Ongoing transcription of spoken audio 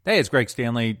Hey, it's Greg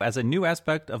Stanley. As a new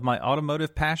aspect of my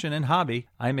automotive passion and hobby,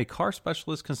 I am a car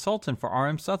specialist consultant for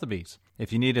RM Sotheby's.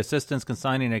 If you need assistance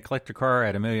consigning a collector car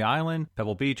at Amelia Island,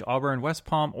 Pebble Beach, Auburn, West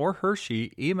Palm, or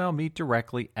Hershey, email me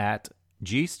directly at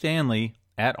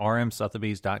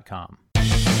gstanley@rmsotheby's.com.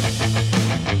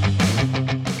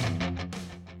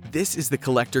 This is the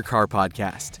Collector Car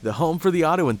Podcast, the home for the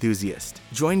auto enthusiast.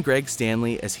 Join Greg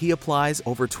Stanley as he applies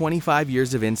over 25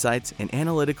 years of insights and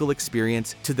analytical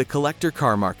experience to the collector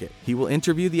car market. He will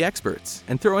interview the experts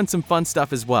and throw in some fun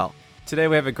stuff as well. Today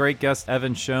we have a great guest,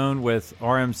 Evan Schoen with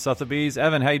RM Sotheby's.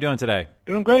 Evan, how you doing today?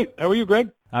 Doing great. How are you, Greg?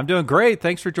 I'm doing great.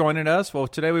 Thanks for joining us. Well,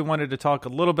 today we wanted to talk a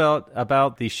little bit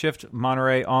about the Shift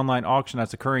Monterey online auction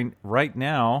that's occurring right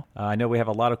now. I know we have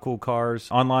a lot of cool cars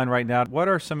online right now. What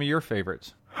are some of your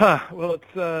favorites? Well, it's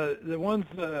the ones.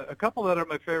 A couple that are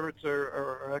my favorites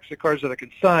are actually cars that I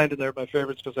consigned, and they're my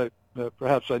favorites because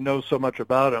perhaps I know so much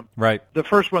about them. Right. The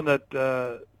first one that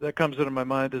comes into my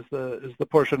mind is the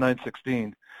Porsche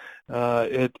 916.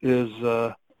 It is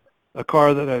a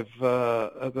car that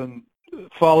I've been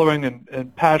following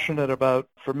and passionate about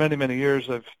for many years.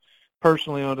 I've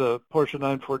personally owned a Porsche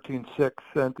 914-6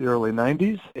 since the early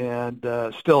 90s, and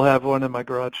still have one in my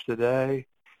garage today.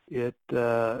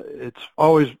 It's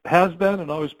always has been and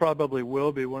always probably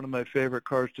will be one of my favorite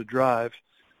cars to drive.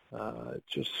 It's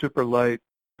just super light,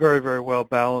 very well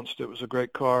balanced. It was a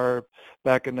great car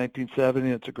back in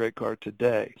 1970. It's a great car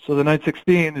today. So the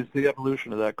 916 is the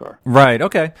evolution of that car. Right.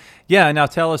 Okay. Yeah. Now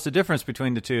tell us the difference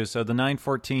between the two. So the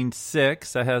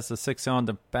 914-6 that has the 6 on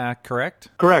the back, correct?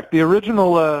 Correct. The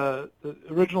original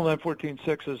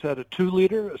 914-6 has had a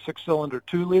 2-liter, a 6-cylinder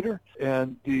 2-liter,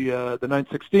 and the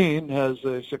 916 has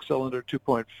a 6-cylinder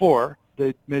 2.4.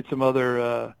 They made some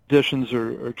other additions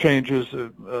or changes.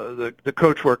 The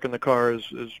coachwork in the car is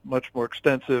much more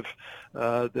extensive.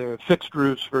 They're fixed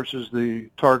roofs versus the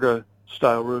Targa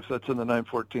style roof that's in the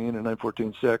 914 and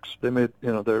 914-6. They made,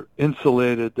 they're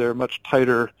insulated. They're much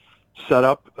tighter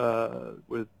setup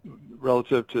with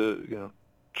relative to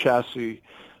chassis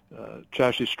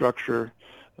structure,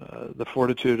 the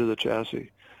fortitude of the chassis.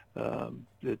 And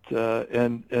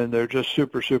they're just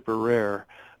super rare.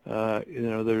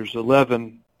 There's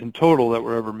 11 in total that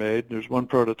were ever made. There's 1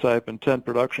 prototype and 10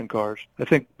 production cars. I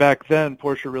think back then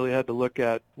Porsche really had to look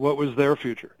at what was their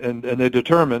future, and they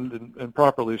determined, and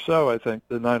properly so, I think,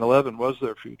 the 911 was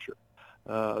their future.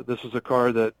 This is a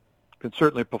car that can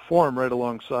certainly perform right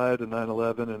alongside a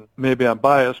 911, and maybe I'm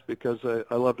biased because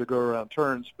I love to go around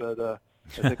turns, but I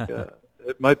think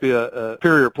it might be a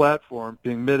superior platform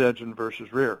being mid-engine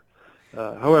versus rear.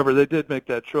 However, they did make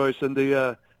that choice, and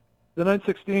the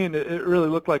 916, it really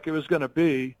looked like it was going to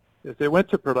be, if they went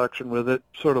to production with it,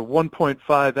 sort of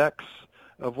 1.5x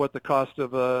of what the cost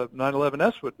of a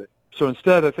 911S would be. So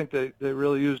instead, I think they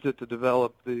really used it to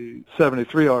develop the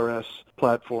 73 RS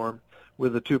platform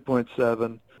with a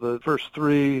 2.7. The first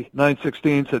 3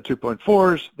 916s had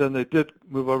 2.4s. Then they did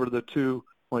move over to the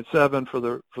 2.7 for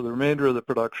the remainder of the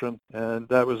production, and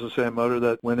that was the same motor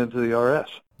that went into the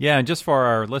RS. Yeah, and just for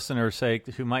our listeners' sake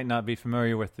who might not be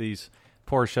familiar with these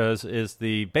Porsches, is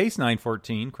the base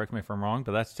 914, correct me if I'm wrong,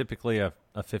 but that's typically a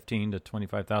 $15,000 to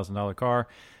 $25,000 car.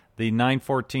 The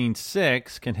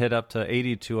 914-6 can hit up to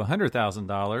 $80,000 to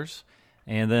 $100,000,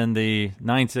 and then the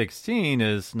 916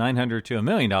 is $900,000 to $1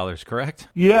 million, correct?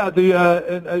 Yeah,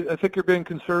 and I think you're being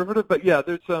conservative, but yeah,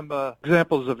 there's some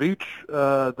examples of each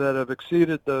that have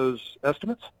exceeded those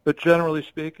estimates. But generally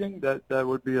speaking, that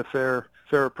would be a fair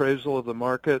appraisal of the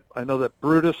market. I know that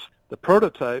Brutus, the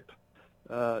prototype,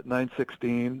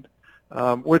 916,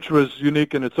 which was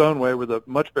unique in its own way with a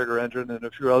much bigger engine and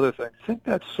a few other things. I think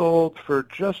that sold for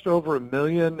just over $1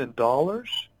 million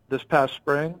this past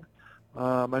spring.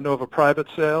 I know of a private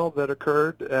sale that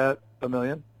occurred at $1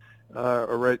 million,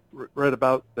 or right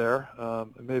about there,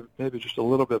 maybe just a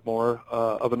little bit more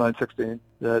of a 916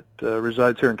 that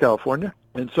resides here in California.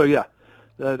 And so, yeah,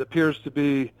 that appears to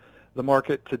be the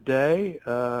market today.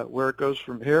 Where it goes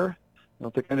from here, I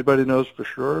don't think anybody knows for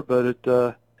sure, but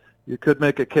you could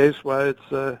make a case why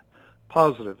it's a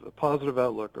positive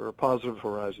outlook or a positive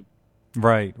horizon.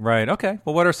 Right. Okay.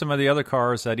 Well, what are some of the other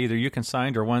cars that either you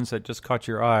consigned or ones that just caught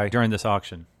your eye during this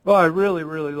auction? Well, I really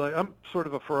like, I'm sort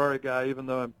of a Ferrari guy, even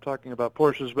though I'm talking about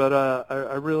Porsches, but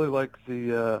I really like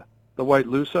the white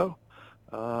Lusso.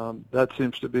 That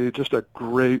seems to be just a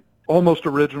great, almost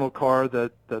original car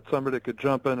that somebody could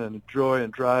jump in and enjoy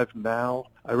and drive now.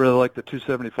 I really like the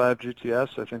 275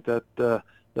 GTS. I think that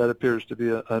appears to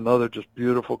be another just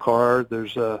beautiful car.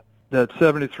 There's that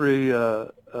 73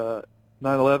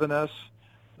 911S,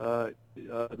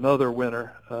 another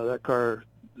winner. That car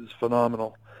is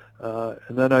phenomenal.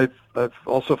 And then I've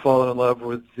also fallen in love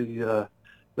with the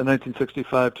the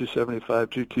 1965 275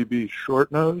 GTB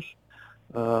short nose.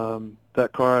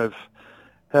 That car I've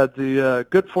had the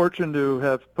good fortune to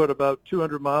have put about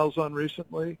 200 miles on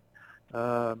recently.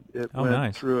 It went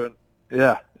nice. through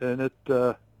and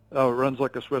it runs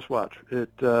like a Swiss watch. It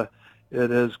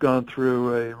has gone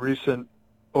through a recent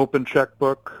open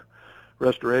checkbook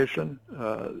restoration.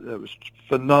 It was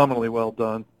phenomenally well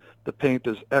done. The paint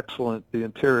is excellent. The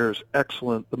interior is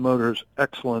excellent. The motor is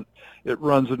excellent. It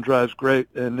runs and drives great.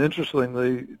 And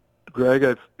interestingly, Greg,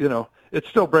 it's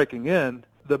still breaking in.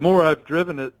 The more I've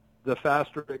driven it, the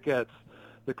faster it gets.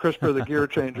 The crisper the gear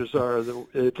changes are.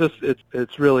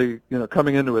 It's really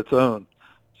coming into its own.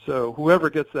 So whoever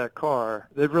gets that car,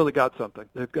 they've really got something.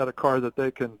 They've got a car that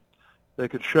they could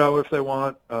show if they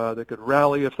want. They could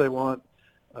rally if they want.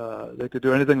 They could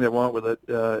do anything they want with it.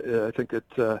 I think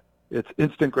it's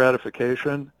instant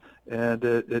gratification, and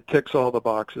it ticks all the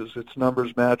boxes. Its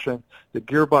numbers matching. The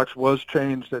gearbox was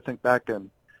changed, I think, back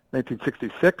in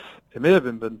 1966. It may have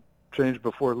even been changed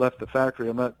before it left the factory.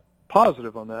 I'm not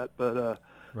positive on that, but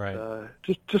right.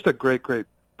 Just a great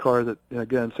car that,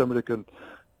 again, somebody can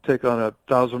take on a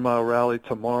 1,000-mile rally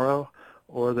tomorrow,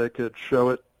 or they could show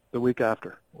it the week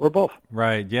after, or both.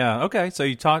 Right, yeah. Okay, so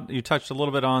you touched a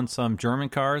little bit on some German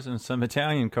cars and some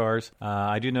Italian cars.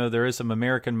 I do know there is some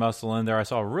American muscle in there. I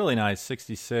saw a really nice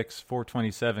 66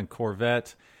 427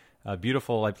 Corvette,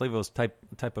 beautiful, I believe it was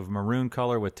type of maroon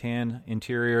color with tan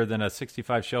interior, then a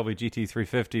 65 Shelby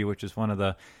GT350, which is one of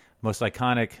the most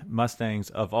iconic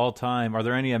Mustangs of all time. Are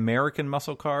there any American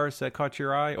muscle cars that caught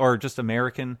your eye, or just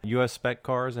American U.S. spec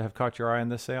cars that have caught your eye in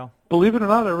this sale? Believe it or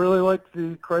not, I really like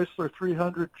the Chrysler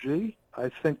 300G. I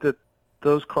think that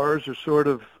those cars are sort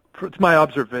of, it's my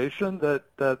observation that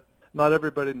not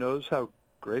everybody knows how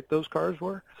great those cars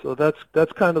were. So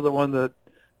that's kind of the one that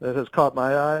has caught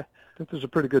my eye. I think there's a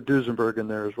pretty good Duesenberg in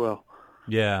there as well.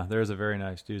 Yeah, there's a very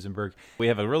nice Duesenberg. We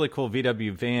have a really cool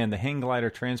VW van, the Hang Glider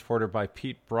Transporter by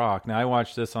Pete Brock. Now, I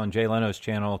watched this on Jay Leno's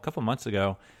channel a couple months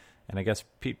ago, and I guess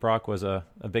Pete Brock was a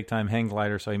big-time hang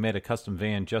glider, so he made a custom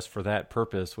van just for that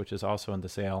purpose, which is also in the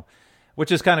sale,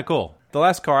 which is kind of cool. The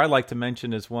last car I'd like to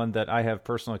mention is one that I have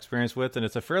personal experience with, and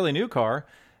it's a fairly new car,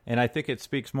 and I think it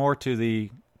speaks more to the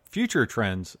future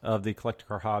trends of the collector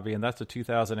car hobby, and that's a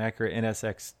 2000 Acura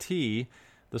NSX-T.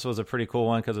 This was a pretty cool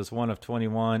one because it's one of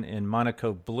 21 in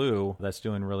Monaco Blue that's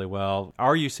doing really well.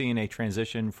 Are you seeing a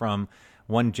transition from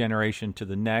one generation to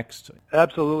the next?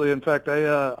 Absolutely. In fact,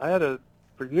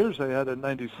 for years I had a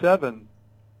 97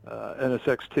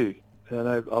 NSX-T, and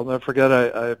I'll never forget,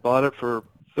 I bought it for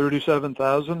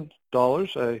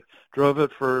 $37,000. I drove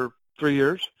it for 3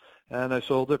 years, and I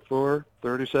sold it for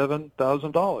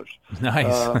 $37,000.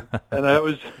 Nice. And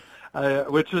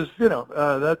which is,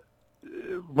 that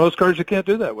most cars you can't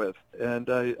do that with. And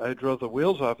I drove the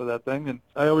wheels off of that thing, and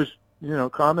I always,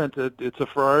 commented, it's a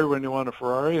Ferrari when you want a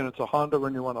Ferrari, and it's a Honda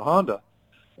when you want a Honda.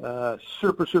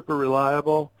 Super, super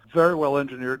reliable, very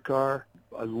well-engineered car.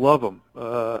 I love them.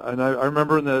 And I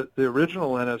remember when the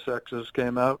original NSXs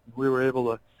came out, we were able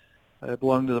to, I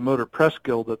belonged to the Motor Press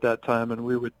Guild at that time, and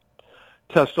we would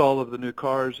test all of the new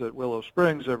cars at Willow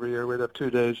Springs every year. We'd have 2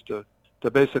 days to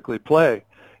basically play.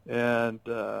 And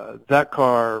that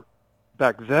car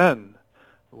back then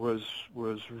was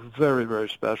very, very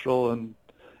special. And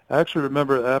I actually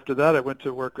remember after that I went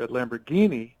to work at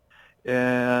Lamborghini,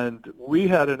 and we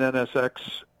had an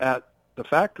NSX at the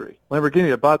factory. Lamborghini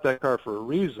had bought that car for a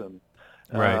reason.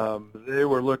 Right. They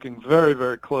were looking very,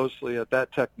 very closely at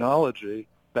that technology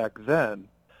back then.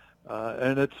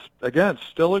 And it's, again,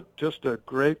 still just a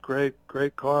great, great,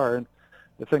 great car. And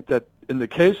I think that in the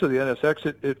case of the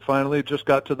NSX, it finally just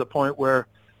got to the point where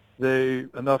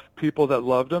enough people that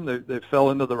loved them, they fell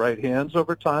into the right hands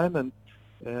over time, and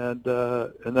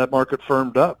that market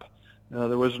firmed up.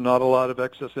 There was not a lot of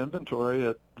excess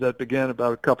inventory that began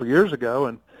about a couple of years ago,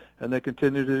 and they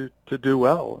continue to do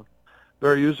well.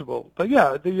 Very usable. But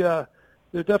yeah, there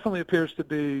definitely appears to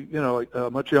be a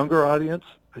much younger audience.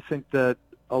 I think that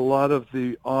a lot of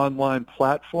the online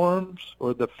platforms,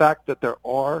 or the fact that there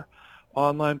are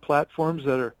online platforms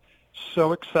that are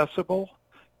so accessible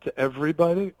to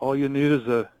everybody, all you need is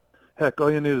a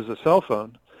cell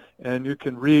phone, and you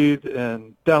can read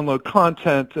and download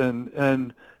content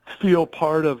and feel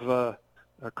part of a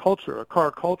culture, a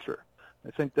car culture. I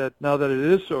think that now that it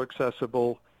is so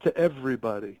accessible to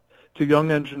everybody, to young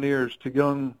engineers, to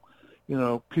young,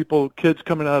 people, kids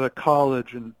coming out of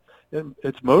college, and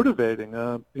it's motivating.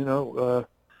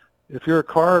 If you're a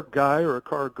car guy or a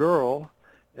car girl,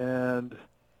 and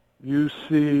you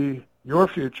see your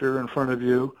future in front of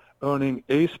you owning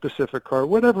a specific car,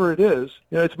 whatever it is,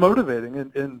 it's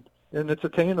motivating and it's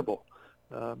attainable.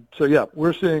 So yeah,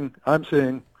 I'm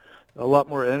seeing a lot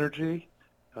more energy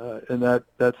in that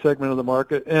segment of the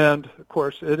market, and of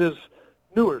course it is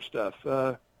newer stuff,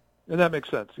 and that makes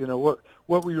sense. What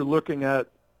were you looking at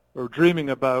or dreaming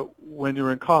about when you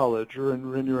were in college or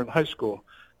when you were in high school?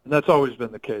 And that's always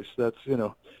been the case. That's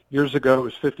years ago it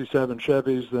was 57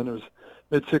 Chevys, then it was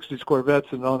mid-60s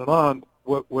Corvettes, and on and on.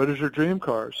 What is your dream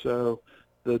car? So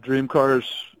the dream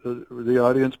cars, the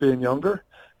audience being younger,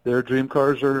 their dream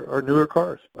cars are newer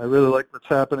cars. I really like what's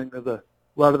happening to a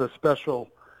lot of the special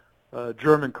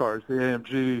German cars, the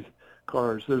AMG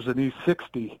cars. There's an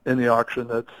E60 in the auction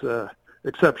that's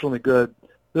exceptionally good.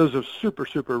 Those are super,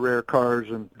 super rare cars,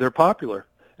 and they're popular.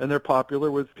 And they're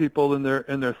popular with people in their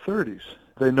 30s.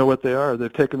 They know what they are.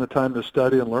 They've taken the time to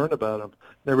study and learn about them.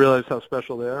 They realize how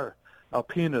special they are.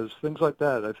 Alpinas, things like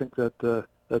that. I think that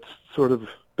that's sort of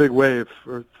big wave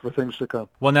for things to come.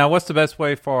 Well, now, what's the best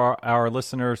way for our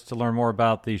listeners to learn more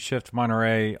about the Shift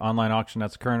Monterey online auction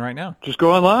that's occurring right now? Just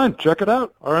go online. Check it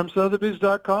out.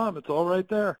 rmsotheby's.com. It's all right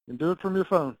there. You can do it from your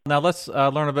phone. Now, let's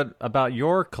learn a bit about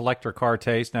your collector car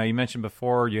taste. Now, you mentioned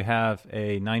before you have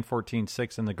a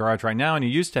 914-6 in the garage right now, and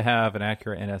you used to have an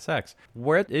Acura NSX.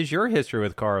 What is your history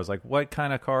with cars? Like, what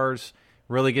kind of cars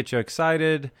really get you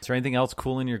excited? Is there anything else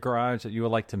cool in your garage that you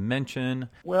would like to mention?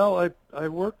 Well, I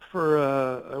worked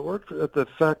at the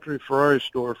factory Ferrari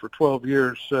store for 12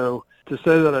 years, so to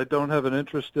say that I don't have an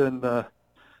interest in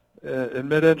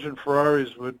mid-engine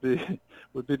Ferraris would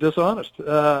be dishonest.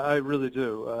 I really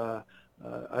do.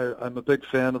 I'm a big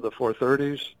fan of the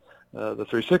 430s, the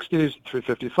 360s, the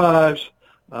 355s.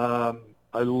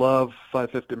 I love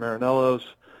 550 Maranellos.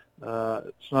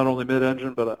 It's not only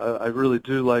mid-engine, but I really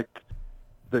do like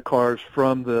the cars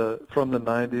from the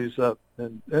 90s up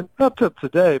and up to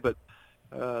today, but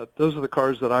those are the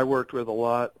cars that I worked with a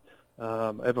lot.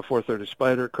 I have a 430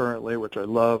 Spider currently, which I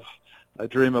love. I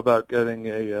dream about getting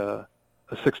a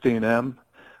 16M.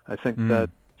 I think that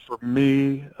for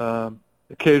me,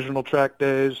 occasional track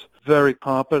days, very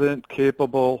competent,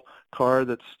 capable car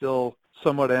that's still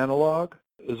somewhat analog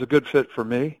is a good fit for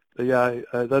me. But yeah,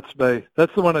 that's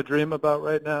the one I dream about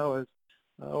right now.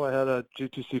 I had a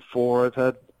GTC4. I've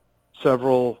had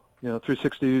several,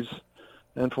 360s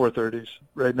and 430s.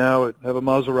 Right now, I have a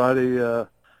Maserati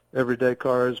everyday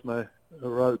car is my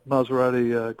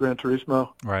Maserati Gran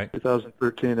Turismo, right,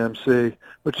 2013 MC,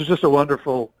 which is just a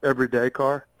wonderful everyday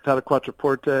car. It's had a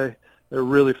Quattroporte. They're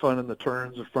really fun in the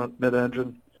turns, the front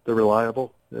mid-engine. They're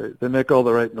reliable. They make all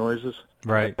the right noises.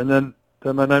 Right. And then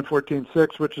my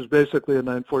 914-6, which is basically a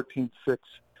 914-6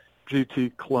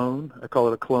 GT clone. I call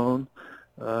it a clone.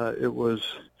 It was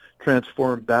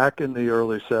transformed back in the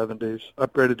early 70s,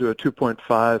 upgraded to a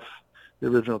 2.5. The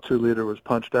original 2-liter was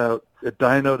punched out. It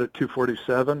dynoed at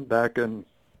 247 back in,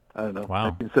 I don't know,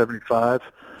 wow, 1975.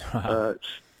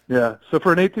 Yeah, so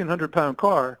for an 1,800-pound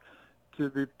car, to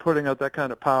be putting out that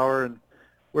kind of power. And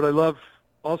what I love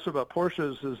also about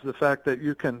Porsches is the fact that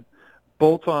you can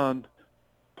bolt on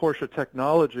Porsche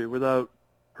technology without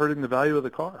hurting the value of the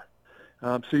car.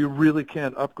 So you really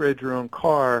can upgrade your own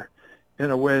car in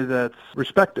a way that's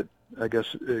respected, I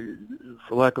guess,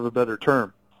 for lack of a better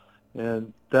term.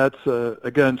 And that's,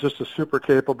 again, just a super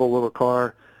capable little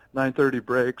car, 930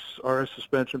 brakes, RS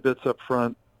suspension bits up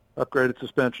front, upgraded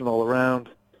suspension all around,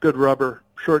 good rubber,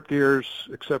 short gears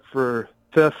except for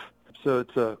fifth. So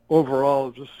it's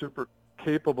overall just super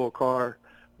capable car.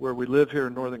 Where we live here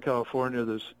in Northern California,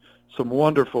 there's some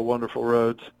wonderful, wonderful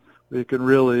roads where you can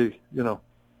really,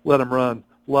 let them run.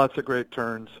 Lots of great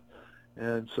turns.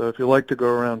 And so if you like to go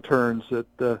around turns,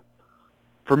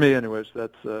 for me anyways,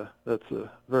 that's a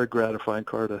very gratifying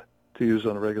car to use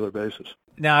on a regular basis.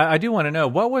 Now, I do want to know,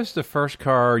 what was the first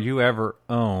car you ever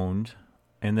owned?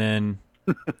 And then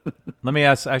let me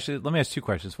ask two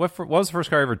questions. What was the first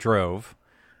car you ever drove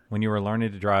when you were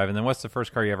learning to drive? And then what's the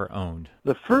first car you ever owned?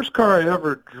 The first car I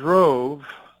ever drove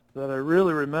that I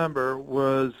really remember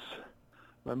was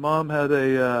my mom had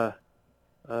a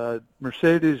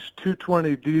Mercedes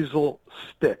 220 diesel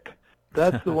stick.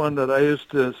 That's the one that I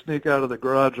used to sneak out of the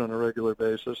garage on a regular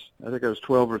basis. I think I was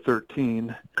 12 or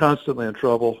 13, constantly in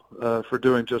trouble for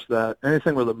doing just that.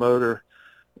 Anything with a motor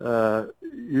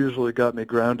usually got me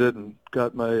grounded and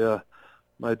got my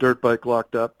dirt bike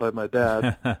locked up by my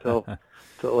dad till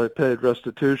I paid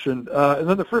restitution. And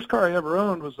then the first car I ever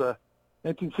owned was a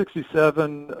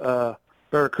 1967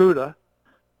 Barracuda.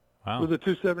 Wow. With a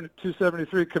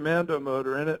 273 Commando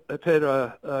motor in it. I paid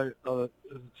a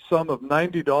sum of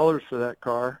 $90 for that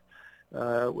car,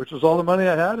 which was all the money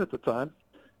I had at the time.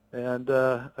 And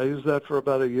I used that for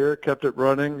about a year, kept it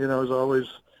running. It was always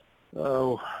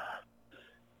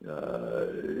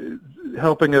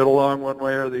helping it along one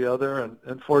way or the other.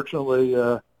 And fortunately,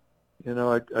 I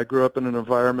grew up in an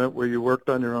environment where you worked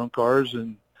on your own cars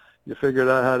and you figured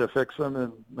out how to fix them.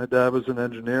 And my dad was an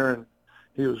engineer, and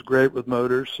he was great with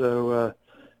motors, so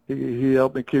he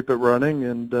helped me keep it running.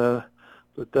 And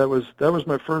but that was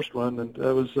my first one, and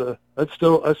that was I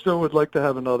still would like to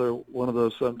have another one of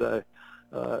those someday,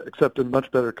 except in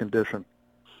much better condition.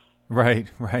 Right.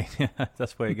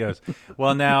 That's the way it goes.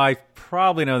 Well, now I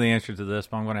probably know the answer to this,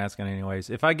 but I'm going to ask it anyways.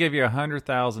 If I give you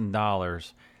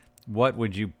 $100,000, what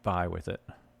would you buy with it?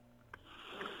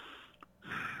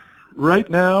 Right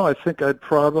now, I think I'd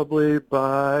probably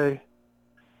buy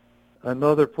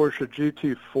another Porsche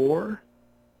GT4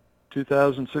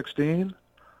 2016,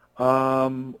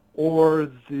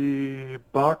 or the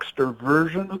Boxster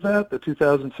version of that, the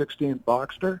 2016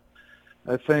 Boxster.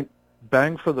 I think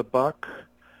bang for the buck,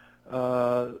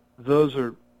 those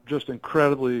are just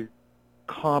incredibly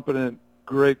competent,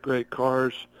 great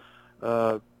cars.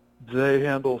 They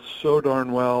handle so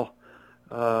darn well.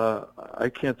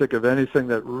 I can't think of anything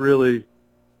that really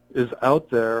is out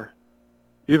there,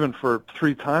 even for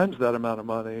 3 times that amount of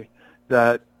money,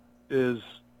 that is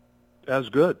as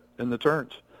good in the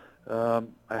turns. I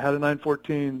had a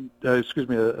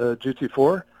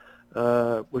GT4,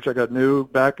 which I got new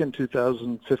back in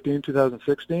 2015,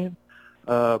 2016.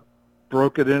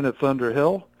 Broke it in at Thunder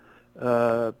Hill,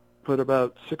 put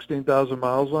about 16,000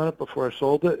 miles on it before I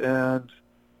sold it, and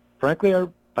frankly,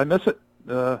 I miss it.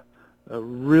 A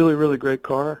really great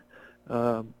car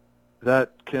that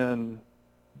can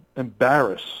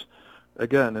embarrass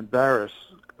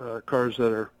cars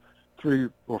that are 3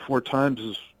 or 4 times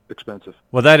as expensive.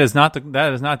 Well, that is not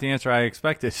the answer I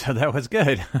expected, so that was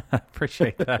good. I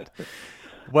appreciate that.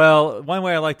 Well, one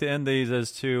way I like to end these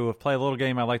is to play a little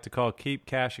game I like to call Keep,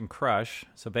 Cash, and Crush.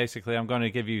 So basically, I'm going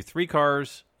to give you 3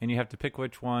 cars, and you have to pick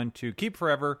which one to keep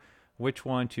forever, which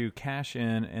one to cash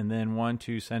in, and then one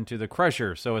to send to the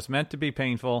crusher. So it's meant to be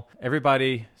painful.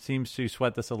 Everybody seems to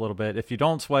sweat this a little bit. If you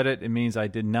don't sweat it, it means I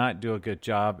did not do a good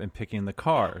job in picking the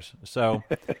cars. So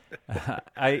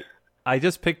I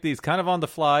just picked these kind of on the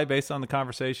fly based on the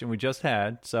conversation we just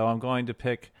had. So I'm going to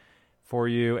pick for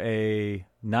you a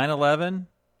 911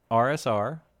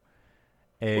 RSR,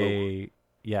 a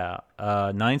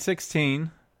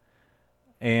 916,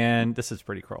 and this is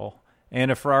pretty cool,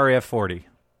 and a Ferrari F40.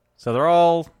 So they're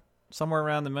all somewhere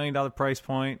around the $1 million price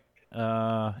point,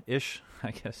 ish,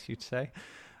 I guess you'd say.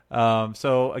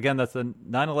 So again, that's a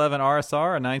 911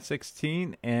 RSR, a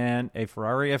 916, and a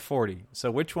Ferrari F40.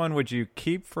 So which one would you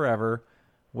keep forever?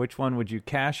 Which one would you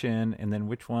cash in? And then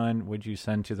which one would you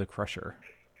send to the crusher?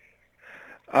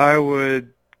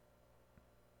 I'd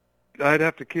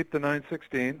have to keep the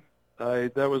 916.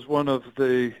 That was one of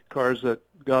the cars that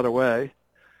got away.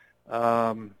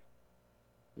 Wow.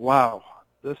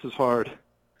 This is hard.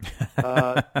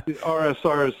 The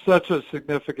RSR is such a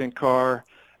significant car.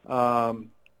 I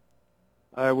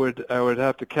would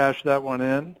have to cash that one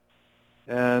in,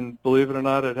 and believe it or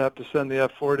not, I'd have to send the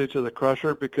F40 to the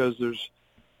crusher because there's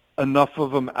enough of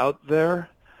them out there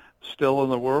still in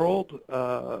the world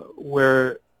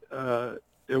where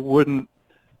it wouldn't,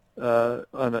 on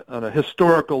a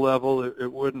historical level,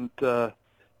 it wouldn't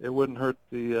hurt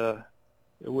the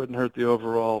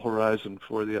overall horizon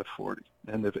for the F40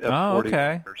 and the F40. Oh,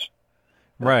 okay.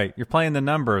 Right. You're playing the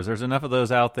numbers. There's enough of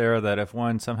those out there that if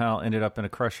one somehow ended up in a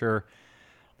crusher,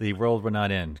 the world would not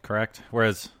end, correct?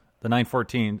 Whereas the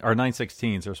 914 or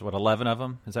 916s, there's 11 of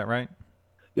them. Is that right?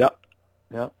 Yep.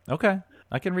 Okay.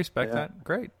 I can respect that.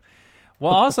 Great.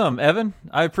 Well, awesome, Evan.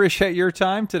 I appreciate your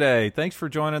time today. Thanks for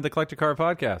joining the Collector Car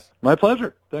Podcast. My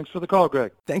pleasure. Thanks for the call,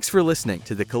 Greg. Thanks for listening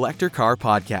to the Collector Car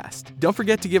Podcast. Don't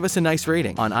forget to give us a nice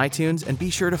rating on iTunes and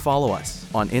be sure to follow us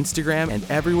on Instagram and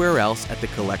everywhere else at the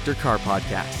Collector Car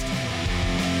Podcast.